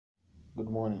Good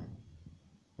morning.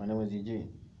 My name is EJ.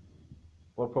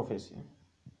 What prophecy?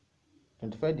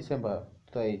 25 December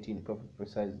 2018, prophet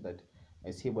prophesied that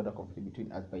I see a border conflict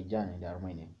between Azerbaijan and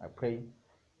Armenia. I pray,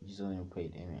 in Jesus' name we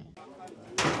prayed. Amen.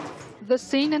 The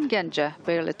scene in Ganja,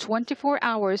 barely 24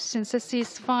 hours since a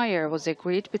ceasefire was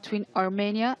agreed between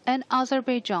Armenia and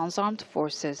Azerbaijan's armed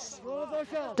forces.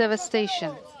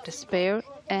 Devastation, despair,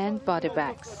 and body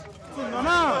bags.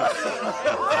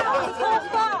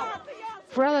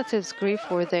 Relatives grieve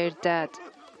for their dead.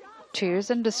 Tears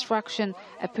and destruction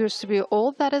appears to be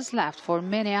all that is left for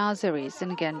many Azeris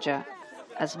in Ganja,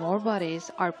 as more bodies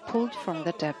are pulled from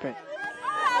the debris.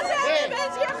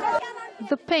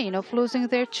 The pain of losing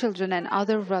their children and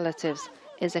other relatives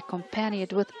is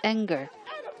accompanied with anger.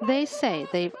 They say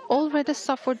they've already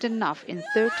suffered enough in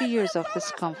 30 years of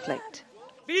this conflict.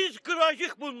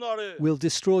 We'll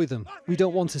destroy them. We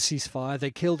don't want a ceasefire.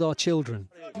 They killed our children.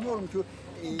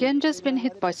 Ganja's been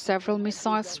hit by several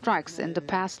missile strikes in the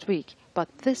past week, but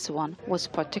this one was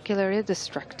particularly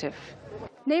destructive.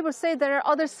 Neighbors say there are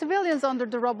other civilians under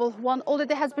the rubble. One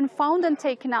already has been found and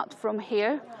taken out from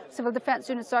here. Civil defense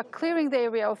units are clearing the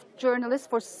area of journalists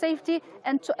for safety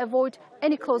and to avoid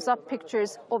any close-up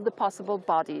pictures of the possible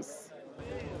bodies.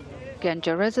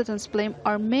 Ganja residents blame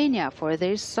Armenia for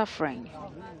their suffering.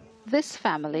 This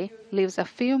family lives a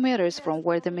few meters from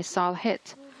where the missile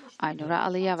hit. Aynura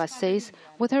Aliyeva says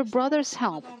with her brother's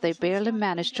help, they barely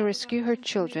managed to rescue her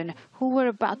children who were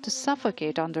about to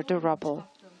suffocate under the rubble.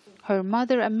 Her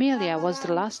mother, Amelia, was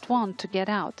the last one to get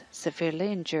out,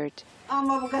 severely injured.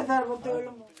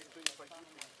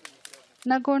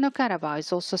 Nagorno-Karabakh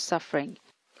is also suffering.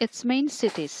 Its main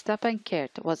city,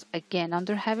 Stepanakert, was again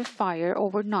under heavy fire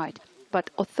overnight, but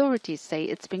authorities say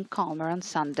it's been calmer on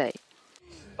Sunday.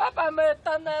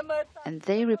 And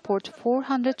they report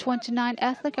 429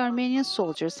 ethnic Armenian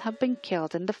soldiers have been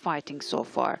killed in the fighting so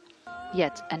far.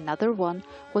 Yet another one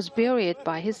was buried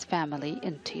by his family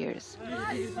in tears.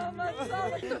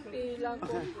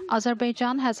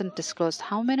 Azerbaijan hasn't disclosed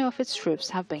how many of its troops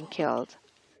have been killed.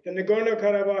 The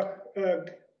Nagorno-Karabakh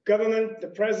government, the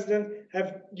president,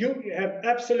 have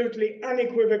absolutely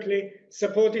unequivocally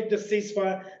supported the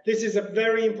ceasefire. This is a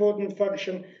very important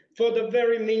function for the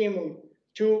very minimum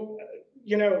to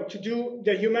do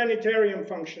the humanitarian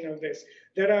function of this.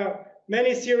 There are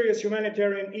many serious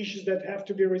humanitarian issues that have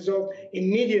to be resolved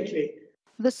immediately.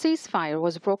 The ceasefire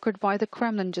was brokered by the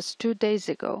Kremlin just 2 days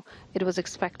ago. It was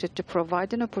expected to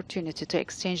provide an opportunity to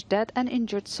exchange dead and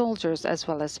injured soldiers as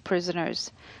well as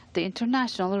prisoners. The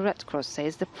International Red Cross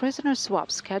says the prisoner swap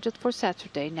scheduled for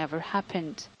Saturday never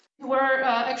happened. We're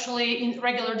actually in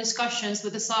regular discussions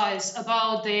with the sides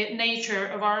about the nature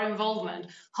of our involvement.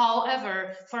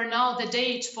 However, for now, the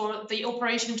date for the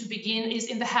operation to begin is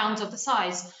in the hands of the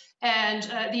sides. And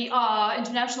the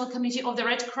International Committee of the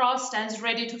Red Cross stands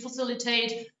ready to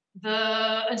facilitate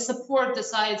and support the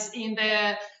sides in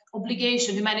their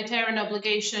humanitarian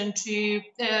obligation to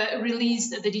release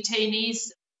the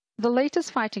detainees. The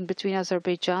latest fighting between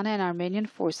Azerbaijani and Armenian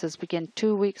forces began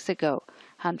 2 weeks ago.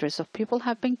 Hundreds of people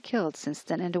have been killed since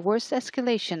then in the worst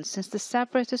escalation since the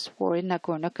separatist war in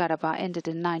Nagorno-Karabakh ended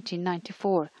in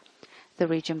 1994. The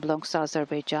region belongs to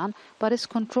Azerbaijan, but is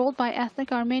controlled by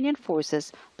ethnic Armenian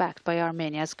forces backed by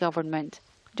Armenia's government.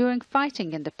 During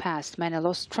fighting in the past, many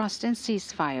lost trust in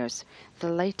ceasefires. The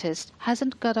latest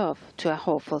hasn't got off to a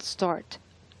hopeful start.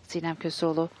 Sinem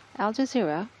Kösoğlu, Al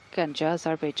Jazeera, Ganja,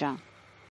 Azerbaijan.